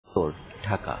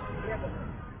Dhaka.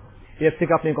 AFC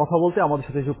Cup নিয়ে কথা বলতে আমাদের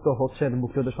সাথে যুক্ত হচ্ছেন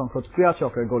মুক্তিযোদ্ধা সংসদ ক্রীড়া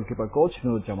চক্রের গোলকিপার কোচ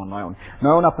নুরুজ্জামান নয়ন।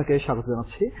 নয়ন, আপনাকে স্বাগত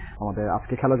জানাচ্ছি আমাদের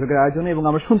আজকে খেলাযোগের আয়োজনে। এবং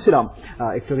আমরা শুনছিলাম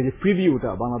একটু আগে যে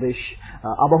প্রিভিউটা বাংলাদেশ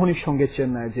আবাহনীর সঙ্গে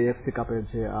চেন্নাই যে AFC কাপের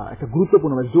যে একটা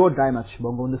গুরুত্বপূর্ণ match, do or die match,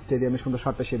 Bangabandhu স্টেডিয়ামে সন্ধ্যা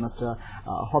 7টায় সেই ম্যাচটা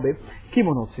হবে। কি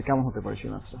মনে হচ্ছে, কেমন হতে পারে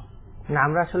সেই ম্যাচটা? না,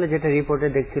 আমরা আসলে যেটা রিপোর্টে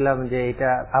দেখছিলাম যে এটা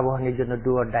আবাহনীর জন্য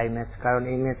ডু অর ডাই ম্যাচ, কারণ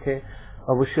এই ম্যাচে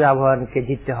অবশ্যই আবাহনীকে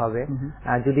জিততে হবে।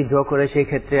 যদি ড্র করে সেই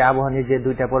ক্ষেত্রে আবাহনীর যে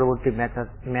দুইটা পরবর্তী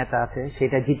ম্যাচ আছে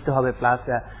সেটা জিততে হবে, প্লাস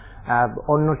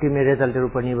অন্য টিমের রেজাল্টের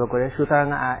উপর নির্ভর করে। সুতরাং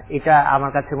এটা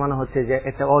আমার কাছে মনে হচ্ছে যে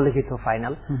একটা অলিখিত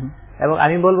ফাইনাল। এবং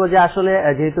আমি বলবো যে আসলে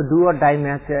যেহেতু ডু অর ডাই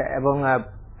ম্যাচ এবং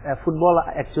ফুটবল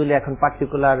অ্যাকচুয়ালি এখন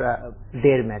পার্টিকুলার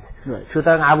ডের ম্যাচ,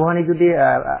 সুতরাং আবাহনী যদি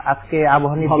আজকে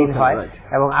আবাহনীর দিন হয়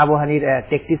এবং আবাহনীর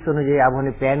ট্যাকটিক্স অনুযায়ী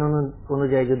আবাহনীর প্ল্যান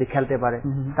অনুযায়ী যদি খেলতে পারে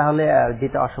তাহলে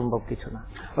যেটা অসম্ভব কিছু না।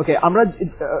 ওকে, আমরা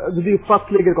যদি ফার্স্ট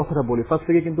লেগের কথাটা বলি, ফার্স্ট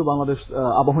লেগে কিন্তু বাংলাদেশ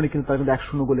আবাহনী কিন্তু তারা কিন্তু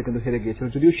 1-0 গোলে কিন্তু হেরে গিয়েছিল,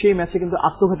 যদিও সেই ম্যাচে কিন্তু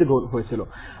আত্মঘাতী গোল হয়েছিল।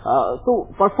 তো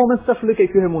পারফরমেন্সটা আসলে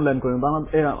কিভাবে মূল্যায়ন করেন?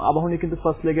 আবাহনী কিন্তু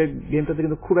ফার্স্ট লেগের গেমটাতে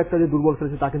কিন্তু খুব একটা যে দুর্বল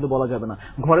খেলেছে তা কিন্তু বলা যাবে না।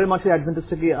 ঘরের মাঠে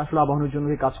অ্যাডভান্টেজটা কি আসলে আবাহনীর জন্য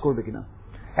কাজ করবে কিনা?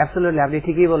 অ্যাবসলিউটলি, আপনি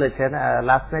ঠিকই বলেছেন।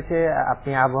 লাস্ট ম্যাচে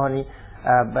আপনি আবাহনী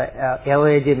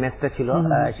এওয়ে যে ম্যাচটা ছিল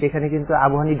সেখানে কিন্তু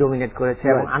আবাহনী ডমিনেট করেছে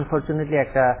এবং আনফরচুনেটলি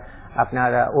একটা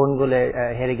আপনার ওন গোলে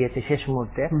হেরে গিয়েছে শেষ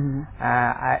মুহূর্তে।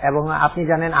 এবং আপনি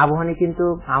জানেন আবাহনী কিন্তু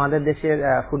আমাদের দেশের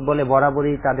ফুটবলে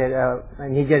বরাবরই তাদের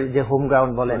নিজের যে হোম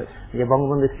গ্রাউন্ড বলেন, যে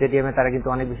বঙ্গবন্ধু স্টেডিয়ামে, তারা কিন্তু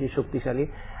অনেক বেশি শক্তিশালী।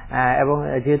 এবং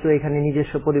যেহেতু এখানে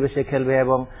নিজস্ব পরিবেশে খেলবে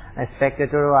এবং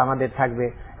স্পেকটেটরও আমাদের থাকবে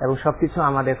এবং সবকিছু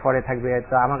আমাদের ফরে থাকবে,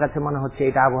 তো আমার কাছে মনে হচ্ছে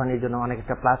এটা আবাহনীর জন্য অনেক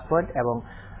একটা প্লাস পয়েন্ট এবং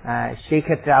সেই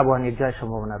ক্ষেত্রে আবাহনীর জয়ের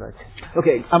সম্ভাবনা রয়েছে।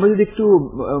 ওকে, আমরা যদি একটু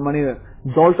মানে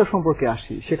দলটা সম্পর্কে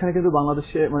আসি, সেখানে কিন্তু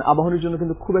বাংলাদেশে মানে আবাহনীর জন্য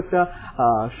কিন্তু খুব একটা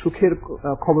সুখের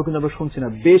খবর কিন্তু আমরা শুনছি না।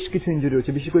 বেশ কিছু ইনজুরি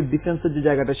হচ্ছে, বিশেষ করে ডিফেন্সের যে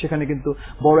জায়গাটা সেখানে কিন্তু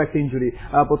বড় একটা ইনজুরি।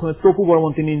 প্রথমে তপু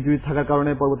বর্মন, তিনি ইনজুরি থাকার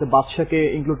কারণে পরবর্তী বাদশাকে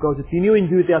ইনক্লুড করা হচ্ছে, তিনিও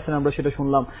ইনজুরিতে আছেন, আমরা সেটা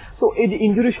শুনলাম। তো এই যে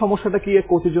ইনজুরির সমস্যাটা কি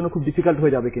কোচের জন্য খুব ডিফিকাল্ট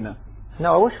হয়ে যাবে কিনা? না,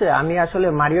 অবশ্যই। আমি আসলে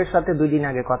মারিওর সাথে 2 দিন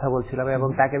আগে কথা বলছিলাম এবং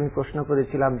তাকে আমি প্রশ্ন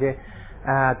করেছিলাম যে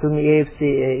তুমি এএফসি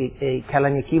এই খেলা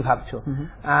নিয়ে কি ভাবছো।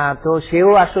 তো সেও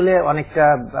আসলে অনেকটা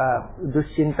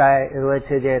দুশ্চিন্তায়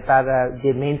রয়েছে যে তার যে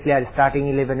মেইন প্লেয়ার স্টার্টিং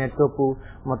 11-এর তপু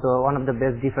মতো one of the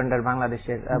best defender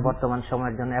বাংলাদেশের বর্তমান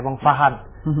সময়ের জন্য, এবং ফাহাদ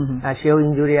সেও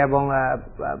ইনজুরি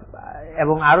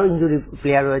এবং আরো ইনজুরি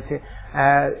প্লেয়ার রয়েছে,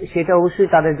 সেটা অবশ্যই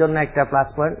তাদের জন্য একটা প্লাস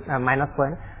পয়েন্ট, মাইনাস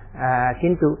পয়েন্ট।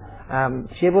 কিন্তু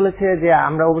সে বলেছে যে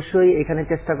আমরা অবশ্যই এখানে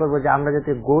চেষ্টা করব যে আমরা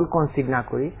যাতে গোল কনসিড না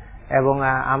করি, এবং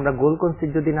আমরা গোল কনসিড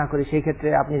যদি না করি সেই ক্ষেত্রে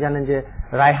আপনি জানেন যে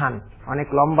রায়হান অনেক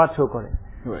লম্বা থ্রো করে,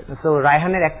 তো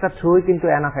রায়হানের একটা থ্রোই কিন্তু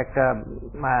এনাফ একটা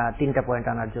 3টা পয়েন্ট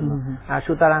আনার জন্য।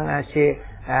 সুতরাং সে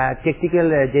টেকনিক্যাল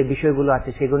যে বিষয়গুলো আছে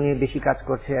সেগুলো নিয়ে বেশি কাজ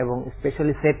করছে এবং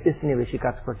স্পেশালি সেট পিস নিয়ে বেশি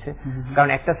কাজ করছে, কারণ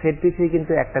একটা সেট পিসেই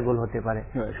কিন্তু একটা গোল হতে পারে।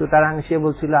 সুতরাং সে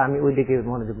বলছিল আমি ওই দিকে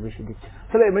মনোযোগ বেশি দিচ্ছি।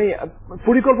 তাহলে মানে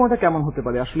পরিকল্পনাটা কেমন হতে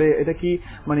পারে আসলে? এটা কি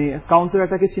মানে কাউন্টার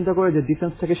অ্যাটাকে চিন্তা করে যে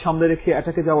ডিফেন্সটাকে সামনে রেখে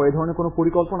অ্যাটাকে যাওয়া, এই ধরনের কোনো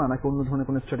পরিকল্পনা নাকি অন্য ধরনের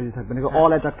কোনো স্ট্র্যাটেজি থাকবে নাকি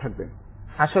অল অ্যাটাক থাকবে?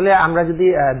 আসলে আমরা যদি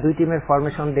 2 টিমের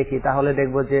ফরমেশন দেখি তাহলে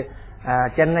দেখব যে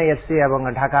চেন্নাই এফসি এবং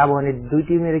ঢাকা আবাহনী 2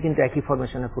 টিমেরই কিন্তু একই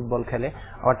ফরমেশনে ফুটবল খেলে,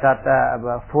 অর্থাৎ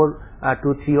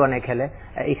 4-2-3-1 খেলে।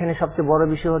 এখানে সবচেয়ে বড়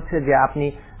বিষয় হচ্ছে যে আপনি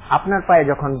আপনার পায়ে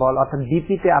যখন বল, অর্থাৎ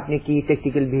ডিপিতে আপনি কি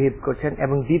টেকনিক্যাল বিহেভ করছেন,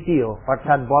 এবং ডিপিও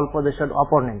অর্থাৎ বল পজিশন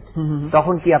অপোনেন্ট,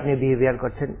 তখন কি আপনি বিহেভিয়ার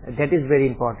করছেন, দ্যাট ইজ ভেরি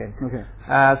ইম্পর্টেন্ট।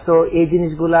 তো এই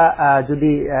জিনিসগুলা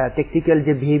যদি টেকনিক্যাল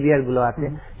যে বিহেভিয়ার গুলো আছে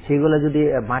সেগুলো যদি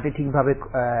মাঠে ঠিকভাবে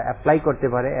অ্যাপ্লাই করতে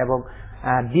পারে এবং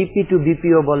বিপি টু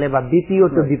বিপিও বলে বা বিপিও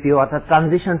টু বিপিও অর্থাৎ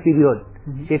ট্রানজিশন পিরিয়ড,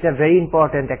 সেটা ভেরি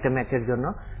ইম্পর্টেন্ট একটা ম্যাচের জন্য।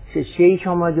 সেই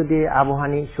সময় যদি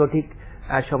আবাহনী সঠিক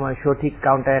সময় সঠিক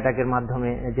কাউন্টার অ্যাটাকের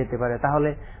মাধ্যমে যেতে পারে তাহলে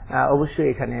অবশ্যই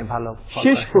এখানে ভালো।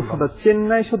 শেষ প্রশ্নটা,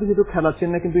 চেন্নাইয়ের সাথে যেহেতু খেলা,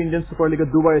 চেন্নাই কিন্তু ইন্ডিয়ান সুপার লিগের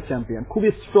 2বারের চ্যাম্পিয়ন, খুবই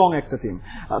স্ট্রং একটা টিম।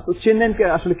 তো চেন্নাইকে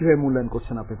আসলে কিভাবে মূল্যায়ন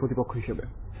করছেন আপনি প্রতিপক্ষ হিসেবে?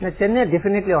 চেন্নাই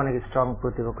ডেফিনেটলি অনেক স্ট্রং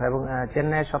প্রতিপক্ষ, এবং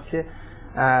চেন্নাইয়ের সবচেয়ে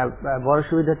বড়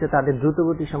সুবিধা হচ্ছে তাদের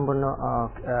দ্রুতগতি সম্পন্ন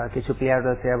কিছু প্লেয়ার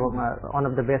রয়েছে এবং one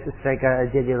of the best striker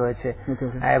যে রয়েছে,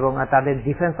 এবং তাদের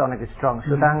ডিফেন্স অনেক স্ট্রং।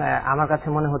 সুতরাং আমার কাছে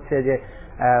মনে হচ্ছে যে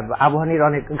আবাহনীর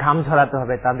অনেক ঘাম ঝরাতে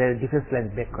হবে তাদের ডিফেন্স লাইন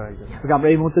ব্রেক করার জন্য। আমরা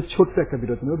এই মুহূর্তে ছোট্ট একটা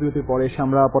বিরতি নেব, বিরতির পরে এসে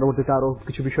আমরা পরবর্তীতে আরো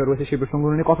কিছু বিষয় রয়েছে সেই প্রসঙ্গ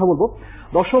নিয়ে কথা বলবো।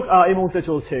 দর্শক, এই মুহূর্তে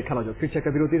চলছে খেলাযোগ, ফিরছে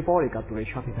একটা বিরতির পর একাত্তরের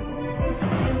সাথে থাকুন।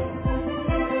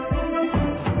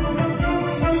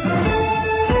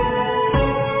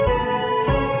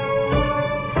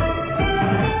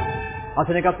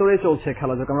 আচ্ছা, একাত্তরে চলছে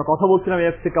খেলাযোগ। আমরা কথা বলছিলাম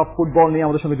এএফসি কাপ ফুটবল নিয়ে।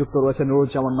 আমাদের সঙ্গে যুক্ত রয়েছে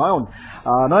নুরুজ্জামান নয়ন।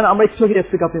 নয়ন, আমরা একটু আগে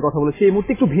এএফসি কাপ নিয়ে কথা বলেছি, এই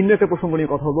মুহূর্তে একটু ভিন্ন একটা প্রসঙ্গ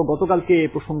নিয়ে কথা বলবো। গতকালকে এই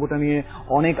প্রসঙ্গটা নিয়ে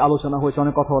অনেক আলোচনা হয়েছে,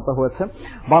 অনেক কথাবার্তা হয়েছে।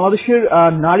 বাংলাদেশের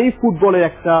নারী ফুটবলের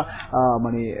একটা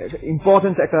মানে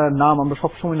ইম্পর্টেন্ট একটা নাম, আমরা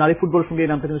সবসময় নারী ফুটবলের সঙ্গে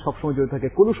এই নামটা কিন্তু সবসময় জড়িত থাকে,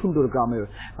 কলুসুন্দর গ্রামের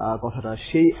কথাটা।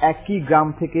 সেই একই গ্রাম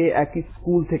থেকে, একই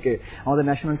স্কুল থেকে আমাদের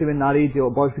ন্যাশনাল টিমের নারী যে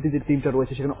বয়সভিত্তিক যে টিমটা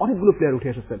রয়েছে সেখানে অনেকগুলো প্লেয়ার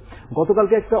উঠে এসেছে।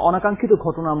 গতকালকে একটা অনাকাঙ্ক্ষিত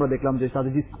ঘটনা আমরা দেখলাম যে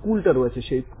তাদের যে স্কুলটা রয়েছে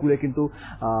সেই স্কুলে কিন্তু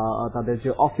তাদের যে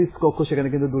অফিস কক্ষ সেখানে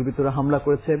কিন্তু দুর্বৃত্তরা হামলা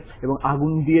করেছে এবং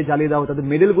আগুন দিয়ে জ্বালিয়ে দেওয়া, তাদের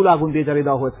মেডেলগুলো আগুন দিয়ে জ্বালিয়ে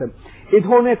দেওয়া হয়েছে। এই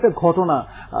ধরনের একটা ঘটনা,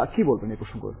 কি বলবেন এই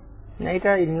প্রসঙ্গ?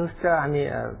 এটা এই নিউজটা আমি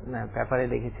পেপারে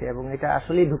দেখেছি এবং এটা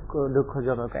আসলেই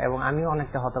দুঃখজনক এবং আমিও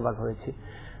অনেকটা হতবাক হয়েছি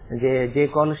যে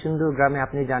কলসিন্দুর গ্রামে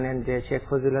আপনি জানেন যে Sheikh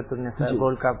Fazilatunnesa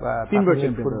gold cup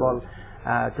football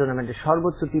টুর্নামেন্টে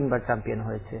সর্বোচ্চ 3বার চ্যাম্পিয়ন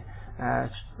হয়েছে।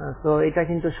 তো এটা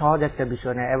কিন্তু সহজ একটা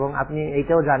বিষয় না এবং আপনি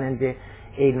এইটাও জানেন যে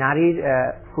এই নারীর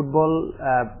ফুটবল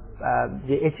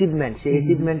যে অ্যাচিভমেন্ট, সেই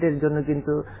অ্যাচিভমেন্টের জন্য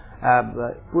কিন্তু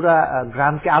পুরা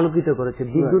গ্রামকে আলোকিত করেছে,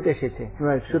 বিদ্যুৎ এসেছে।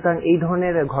 সুতরাং এই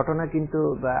ধরনের ঘটনা কিন্তু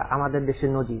আমাদের দেশে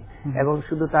নজির এবং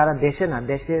শুধু তারা দেশে না,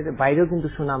 দেশের বাইরেও কিন্তু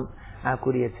সুনাম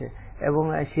কুড়িয়েছে। এবং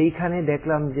সেইখানে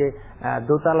দেখলাম যে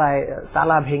দোতলায়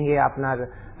তালা ভেঙে আপনার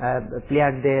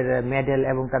প্লেয়ারদের মেডেল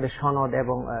এবং তাদের সনদ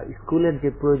এবং স্কুলের যে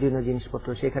প্রয়োজনীয় জিনিসপত্র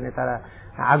সেখানে তারা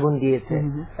আগুন দিয়েছে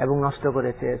এবং নষ্ট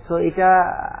করেছে। তো এটা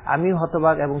আমিও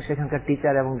হতবাক এবং সেখানকার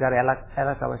টিচার এবং যারা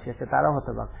এলাকাবাসী আছে তারাও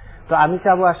হতবাক। তো আমি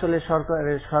চাবো আসলে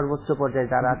সরকারের সর্বোচ্চ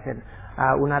পর্যায়ে যারা আছেন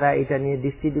উনারা এটা নিয়ে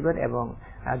দৃষ্টি দিবেন এবং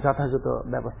যথাযথ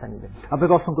ব্যবস্থা নেবেন।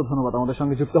 আপনাকে অসংখ্য ধন্যবাদ আমাদের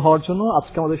সঙ্গে যুক্ত হওয়ার জন্য।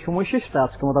 আজকে আমাদের সময় শেষ, তাই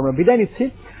আজকের মতো আমরা বিদায় নিচ্ছি।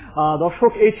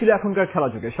 দর্শক, এই ছিল এখনকার খেলা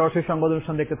যুগে। সরাসরি সংবাদ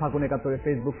অনুষ্ঠান দেখতে থাকুন একাত্তরের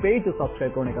ফেসবুক পেজ ও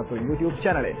সাবস্ক্রাইব করুন একাত্তর ইউটিউব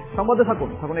চ্যানেলে। সংবাদে থাকুন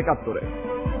 71।